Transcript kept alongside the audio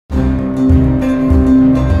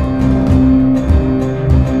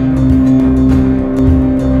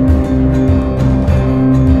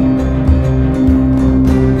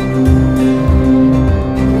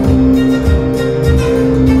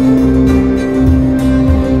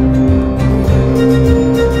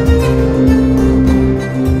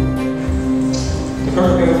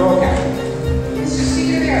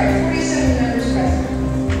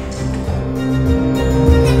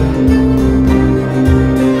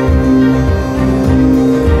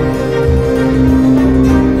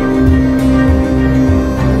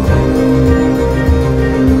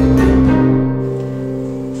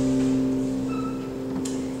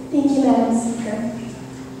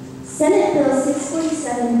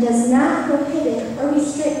647 does not prohibit or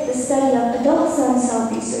restrict the study of adult stem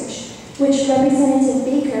cell research, which Representative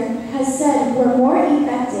Baker has said were more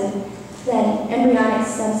effective than embryonic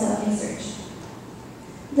stem cell research.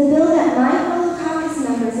 The bill that my fellow caucus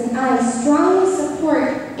members and I strongly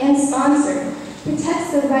support and sponsor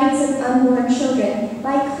protects the rights of unborn children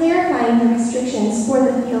by clarifying the restrictions for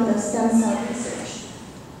the field of stem cell research.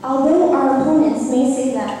 Although our opponents may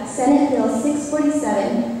say that Senate Bill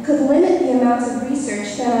 647 could limit the amount of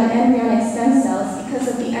research done on embryonic stem cells because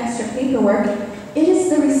of the extra paperwork, it is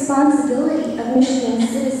the responsibility of Michigan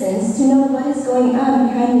citizens to know what is going on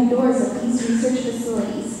behind the doors of these research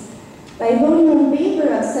facilities. By voting in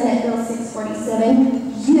favor of Senate Bill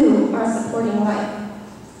 647, you are supporting life.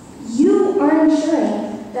 You are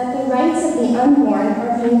ensuring that the rights of the unborn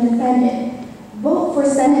are being defended. Vote for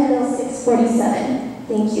Senate Bill 647.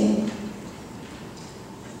 Thank you.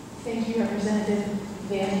 Thank you, Representative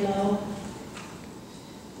Van Lowe.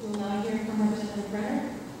 We will now hear from Representative Brenner.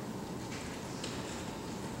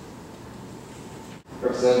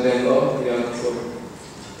 Representative Van Lowe, you have the floor.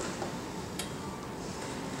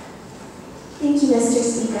 Thank you, Mr.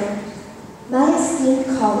 Speaker. My esteemed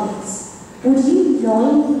colleagues, would you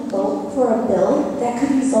knowingly vote for a bill that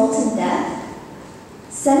could result in death?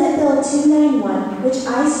 Senate Bill 291, which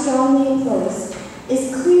I strongly oppose,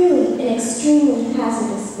 is clearly an extremely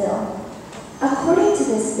hazardous bill. According to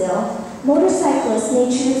this bill, motorcyclists may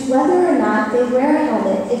choose whether or not they wear a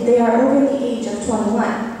helmet if they are over the age of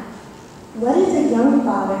 21. What if a young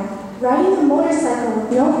father riding a motorcycle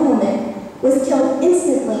with no helmet was killed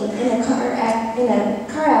instantly in a car accident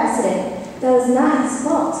that was not his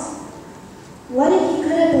fault? What if he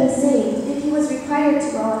could have been saved if he was required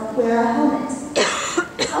to wear a helmet?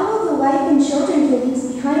 How will the wife and children he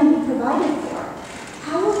leaves behind be provided for?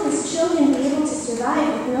 How will his children be able to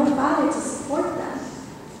survive with no father to support them?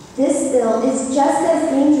 This bill is just as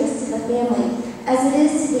dangerous to the family as it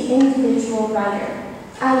is to the individual rider.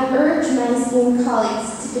 I urge my esteemed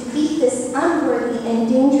colleagues to defeat this unworthy and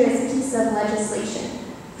dangerous piece of legislation.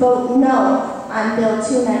 Vote no on Bill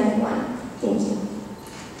 291. Thank you.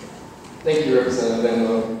 Thank you, Representative Van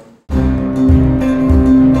Lowe.